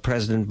about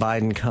President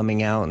Biden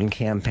coming out and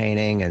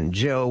campaigning, and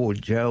Joe,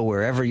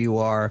 wherever you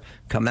are,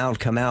 come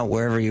out,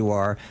 wherever you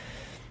are.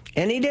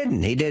 And he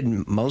didn't. He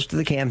did most of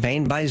the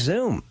campaign by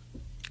Zoom.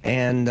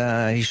 And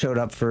he showed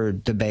up for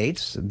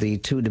debates. The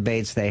two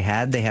debates they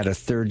had a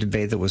third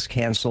debate that was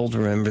canceled.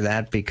 Remember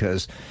that,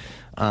 because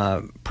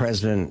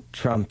President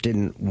Trump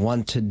didn't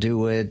want to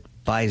do it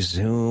by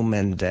Zoom,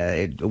 and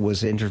it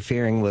was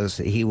interfering with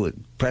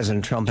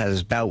President Trump had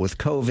his bout with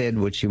COVID,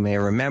 which you may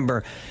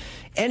remember.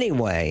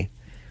 Anyway,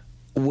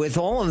 with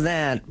all of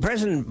that,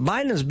 President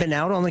Biden has been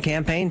out on the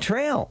campaign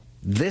trail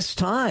this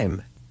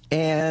time.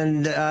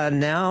 And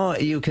now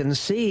you can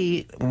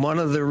see one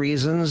of the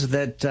reasons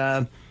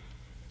that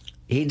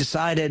he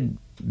decided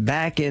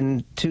back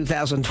in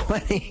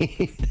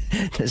 2020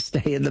 to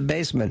stay in the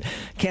basement.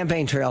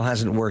 Campaign trail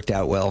hasn't worked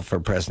out well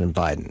for President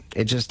Biden.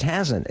 It just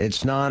hasn't.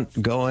 It's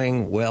not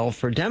going well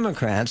for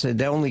Democrats.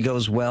 It only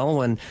goes well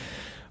when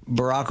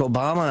Barack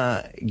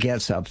Obama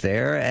gets up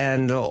there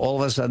and all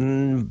of a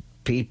sudden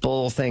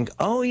people think,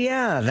 oh,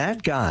 yeah,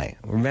 that guy.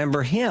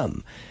 Remember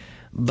him.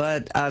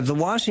 But the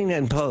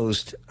Washington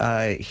Post,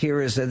 this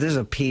is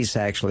a piece,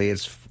 actually.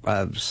 It's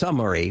a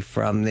summary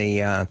from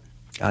the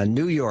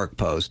New York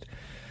Post.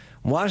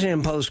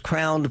 Washington Post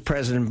crowned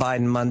President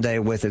Biden Monday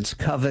with its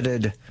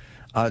coveted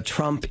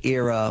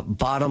Trump-era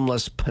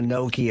bottomless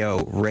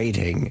Pinocchio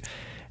rating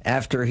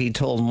after he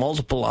told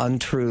multiple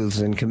untruths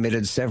and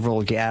committed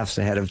several gaffes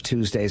ahead of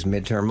Tuesday's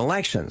midterm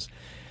elections.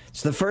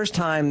 It's the first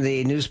time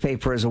the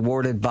newspaper has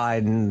awarded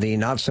Biden the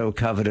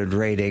not-so-coveted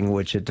rating,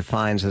 which it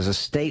defines as a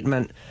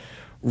statement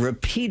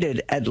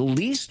repeated at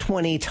least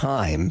 20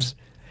 times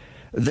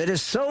that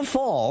is so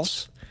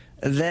false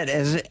that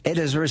it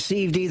has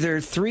received either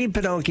 3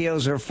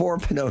 Pinocchios or 4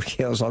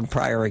 Pinocchios on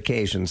prior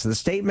occasions. The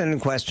statement in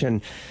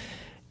question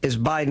is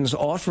Biden's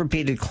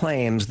oft-repeated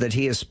claims that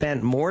he has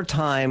spent more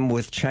time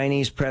with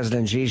Chinese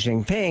President Xi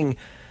Jinping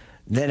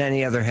than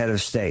any other head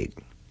of state.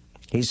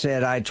 He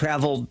said, I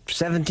traveled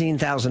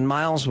 17,000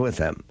 miles with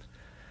him.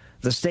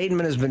 The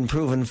statement has been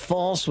proven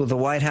false, with the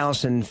White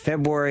House in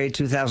February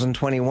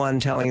 2021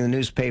 telling the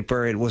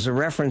newspaper it was a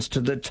reference to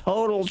the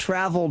total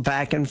travel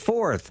back and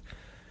forth,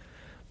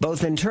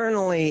 both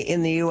internally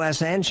in the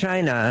U.S. and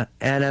China,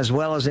 and as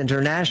well as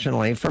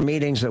internationally for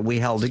meetings that we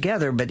held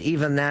together. But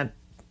even that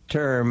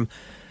term,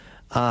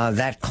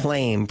 that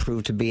claim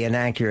proved to be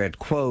inaccurate.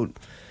 Quote,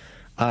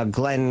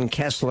 Glenn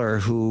Kessler,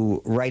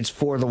 who writes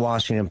for the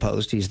Washington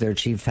Post, he's their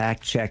chief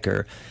fact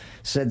checker,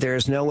 said there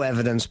is no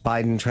evidence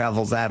Biden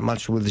traveled that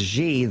much with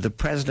Xi, the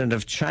president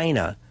of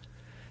China.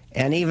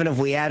 And even if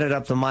we added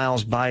up the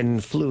miles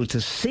Biden flew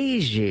to see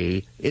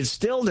Xi, it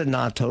still did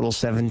not total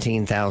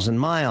 17,000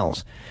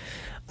 miles.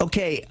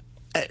 Okay,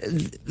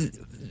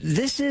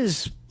 this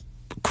is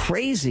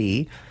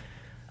crazy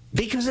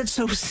because it's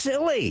so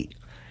silly.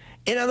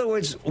 In other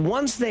words,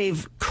 once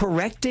they've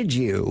corrected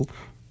you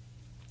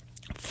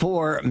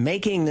for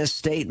making this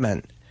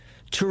statement,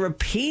 to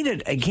repeat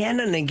it again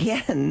and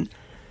again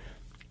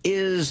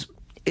is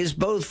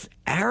both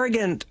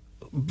arrogant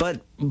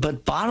but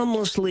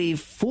bottomlessly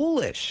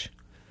foolish.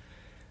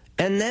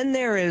 And then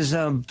there is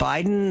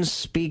Biden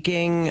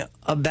speaking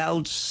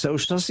about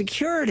Social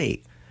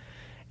Security.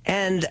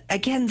 And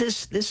again,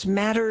 this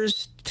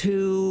matters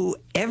to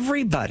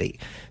everybody.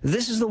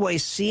 This is the way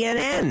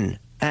CNN,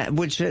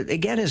 which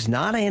again is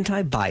not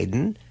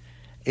anti-Biden.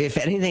 If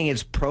anything,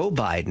 it's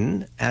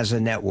pro-Biden as a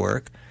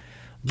network.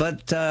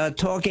 But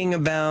talking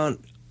about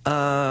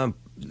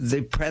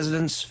the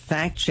president's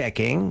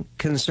fact-checking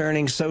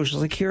concerning Social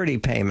Security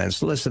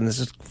payments. Listen, this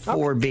is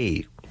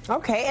 4B.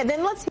 Okay, and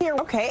then let's hear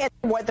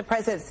what the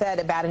president said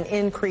about an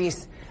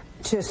increase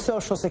to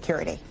Social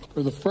Security.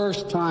 For the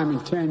first time in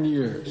 10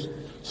 years,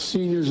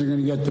 seniors are going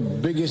to get the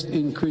biggest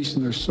increase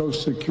in their Social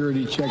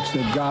Security checks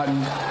they've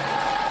gotten.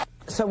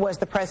 So was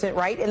the president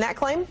right in that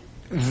claim?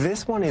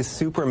 This one is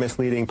super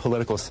misleading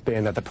political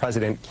spin that the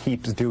president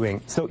keeps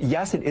doing. So,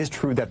 yes, it is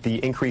true that the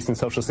increase in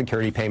Social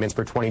Security payments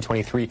for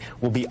 2023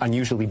 will be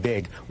unusually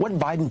big. What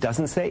Biden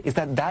doesn't say is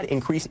that that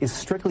increase is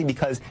strictly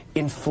because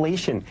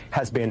inflation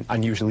has been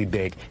unusually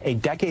big. A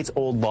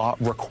decades-old law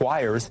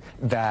requires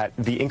that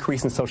the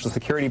increase in Social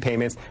Security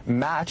payments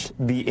match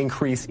the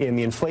increase in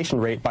the inflation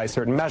rate by a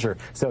certain measure.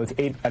 So it's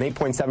an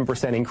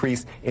 8.7%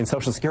 increase in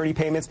Social Security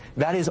payments.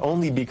 That is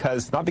only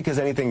because, not because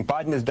anything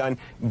Biden has done,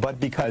 but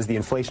because the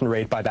inflation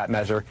rate by that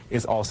measure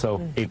is also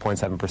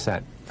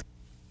 8.7%.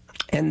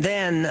 And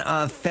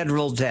then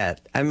federal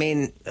debt. I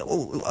mean,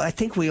 I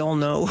think we all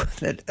know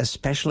that,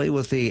 especially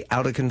with the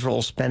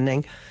out-of-control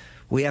spending,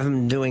 we haven't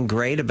been doing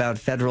great about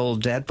federal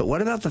debt. But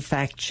what about the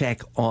fact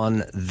check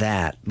on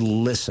that?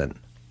 Listen.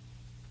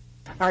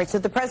 All right, so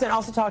the president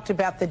also talked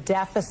about the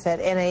deficit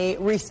in a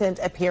recent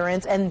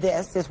appearance, and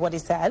this is what he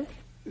said.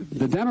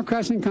 The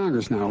Democrats in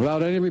Congress now,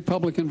 without any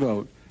Republican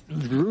vote,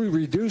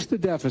 reduced the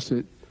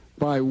deficit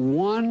by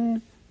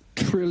 $1.4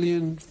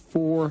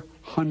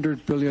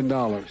 trillion.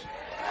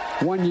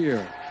 1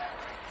 year.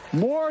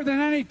 More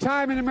than any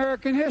time in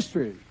American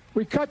history.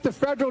 We cut the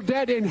federal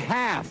debt in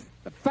half.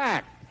 A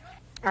fact.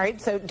 All right,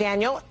 so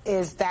Daniel,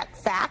 is that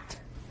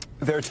fact?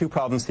 There are two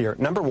problems here.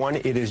 Number one,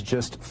 it is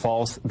just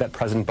false that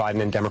President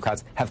Biden and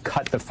Democrats have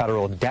cut the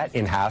federal debt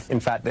in half. In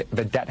fact,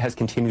 the debt has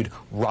continued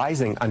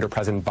rising under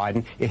President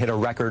Biden. It hit a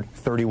record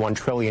 $31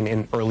 trillion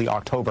in early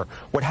October.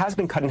 What has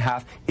been cut in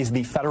half is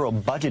the federal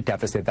budget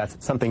deficit. That's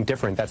something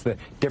different. That's the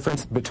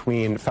difference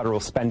between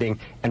federal spending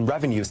and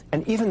revenues.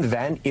 And even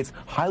then, it's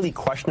highly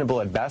questionable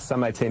at best,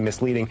 some might say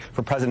misleading,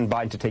 for President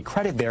Biden to take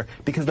credit there,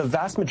 because the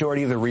vast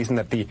majority of the reason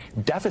that the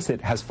deficit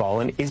has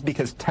fallen is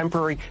because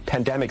temporary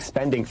pandemic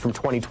spending from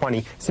 2020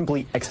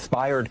 simply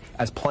expired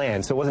as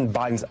planned. So it wasn't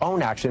Biden's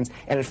own actions.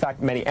 And in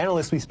fact, many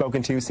analysts we've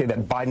spoken to say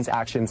that Biden's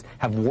actions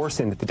have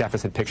worsened the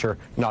deficit picture,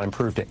 not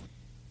improved it.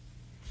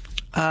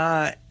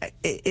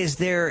 Is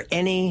there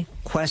any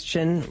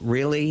question,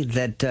 really,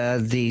 that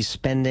the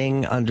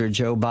spending under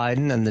Joe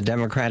Biden and the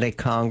Democratic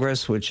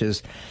Congress, which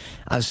is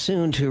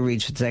soon to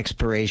reach its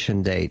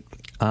expiration date,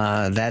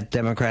 that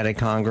Democratic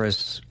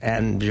Congress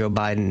and Joe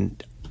Biden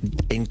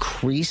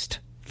increased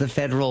the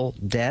federal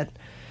debt?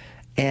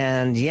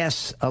 And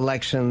yes,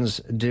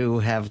 elections do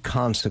have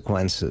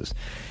consequences.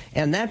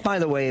 And that, by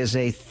the way, is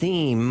a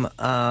theme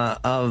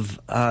of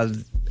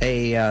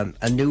a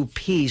new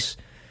piece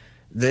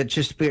that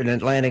just appeared in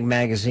Atlantic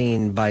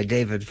Magazine by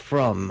David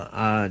Frum.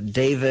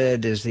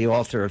 David is the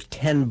author of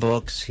 10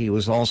 books. He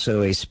was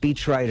also a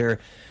speechwriter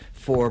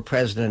for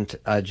President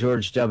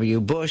George W.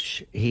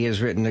 Bush. He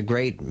has written a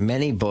great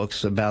many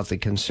books about the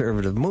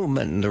conservative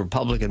movement and the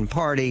Republican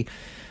Party,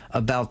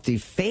 about the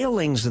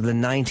failings of the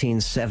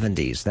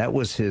 1970s. That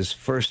was his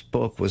first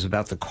book, was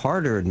about the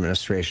Carter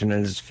administration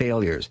and its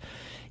failures.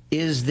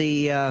 Is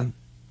the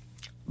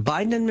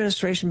Biden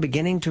administration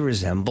beginning to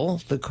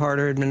resemble the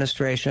Carter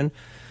administration?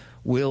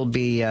 We'll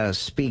be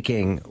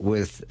speaking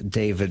with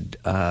David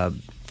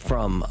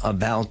Frum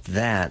about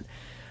that.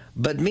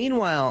 But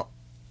meanwhile,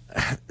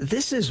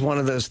 this is one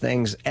of those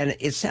things, and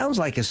it sounds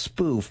like a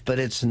spoof, but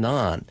it's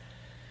not.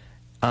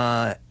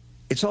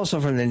 It's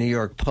also from the New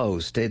York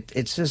Post.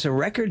 It says a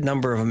record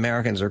number of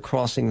Americans are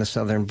crossing the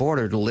southern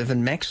border to live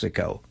in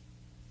Mexico,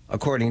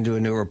 according to a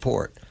new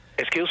report.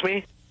 Excuse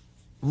me?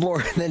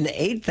 More than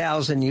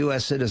 8,000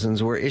 U.S.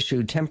 citizens were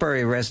issued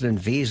temporary resident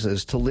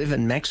visas to live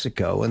in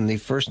Mexico in the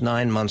first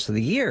 9 months of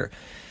the year.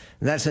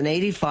 That's an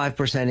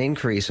 85%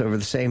 increase over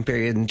the same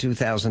period in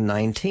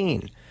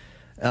 2019,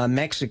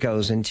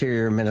 Mexico's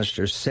interior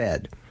minister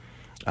said.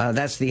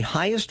 That's the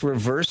highest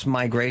reverse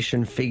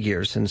migration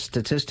figure since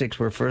statistics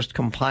were first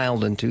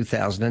compiled in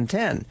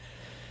 2010.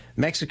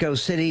 Mexico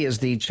City is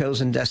the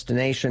chosen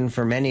destination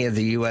for many of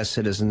the U.S.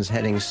 citizens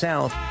heading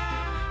south,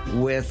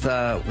 with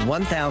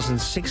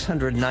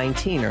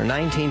 1,619, or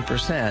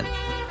 19%,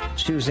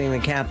 choosing the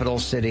capital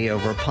city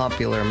over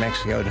popular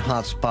Mexican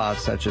hotspots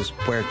such as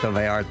Puerto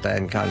Vallarta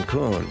and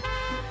Cancun.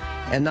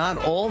 And not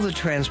all the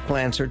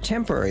transplants are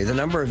temporary. The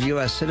number of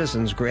U.S.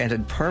 citizens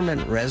granted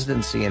permanent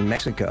residency in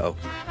Mexico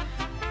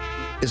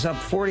is up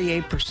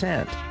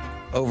 48%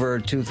 over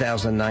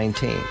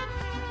 2019.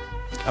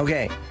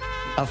 Okay,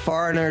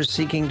 foreigners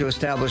seeking to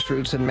establish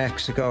roots in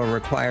Mexico are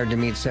required to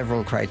meet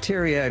several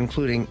criteria,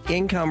 including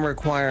income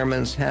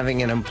requirements,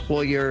 having an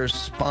employer,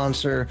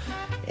 sponsor,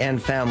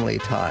 and family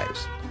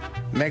ties.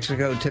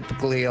 Mexico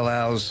typically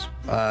allows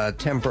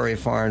temporary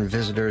foreign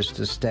visitors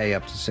to stay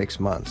up to 6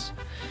 months.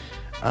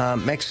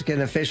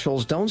 Mexican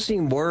officials don't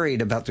seem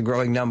worried about the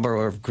growing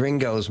number of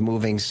gringos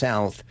moving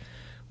south,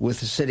 with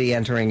the city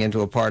entering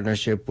into a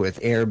partnership with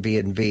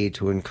Airbnb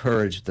to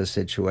encourage the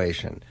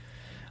situation.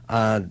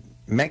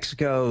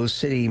 Mexico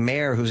City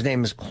Mayor, whose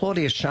name is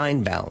Claudia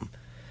Sheinbaum,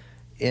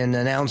 in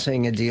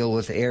announcing a deal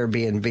with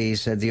Airbnb,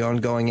 said the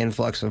ongoing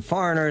influx of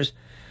foreigners,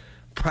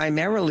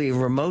 primarily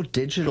remote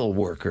digital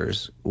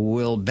workers,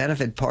 will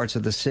benefit parts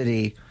of the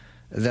city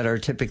that are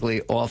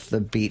typically off the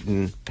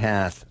beaten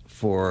path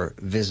for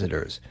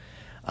visitors.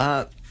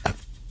 I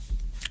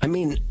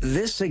mean,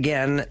 this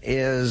again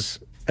is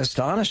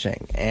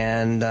astonishing.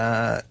 And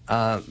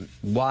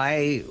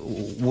why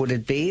would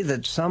it be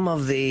that some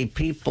of the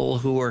people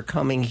who are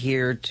coming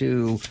here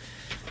to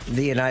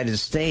the United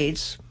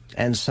States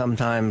and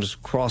sometimes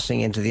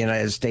crossing into the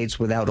United States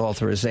without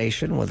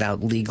authorization,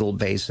 without legal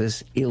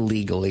basis,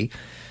 illegally,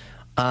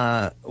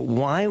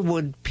 why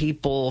would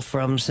people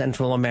from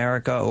Central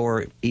America,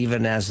 or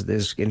even as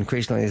this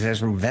increasingly says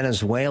from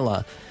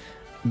Venezuela,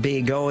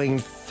 be going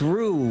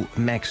through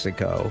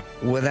Mexico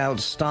without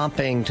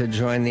stopping to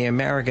join the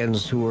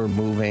Americans who are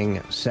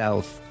moving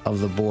south of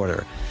the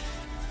border?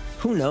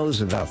 Who knows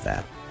about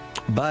that?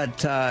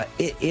 But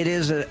it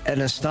is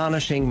an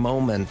astonishing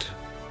moment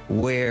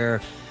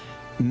where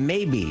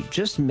maybe,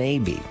 just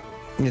maybe,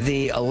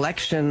 the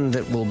election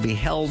that will be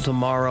held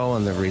tomorrow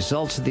and the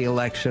results of the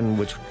election,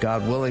 which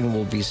God willing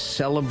will be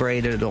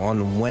celebrated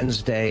on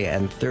Wednesday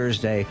and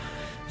Thursday,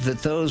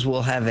 that those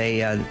will have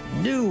a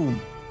new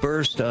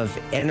burst of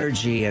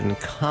energy and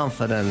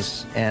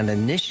confidence and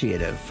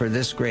initiative for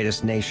this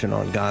greatest nation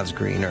on God's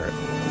green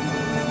earth.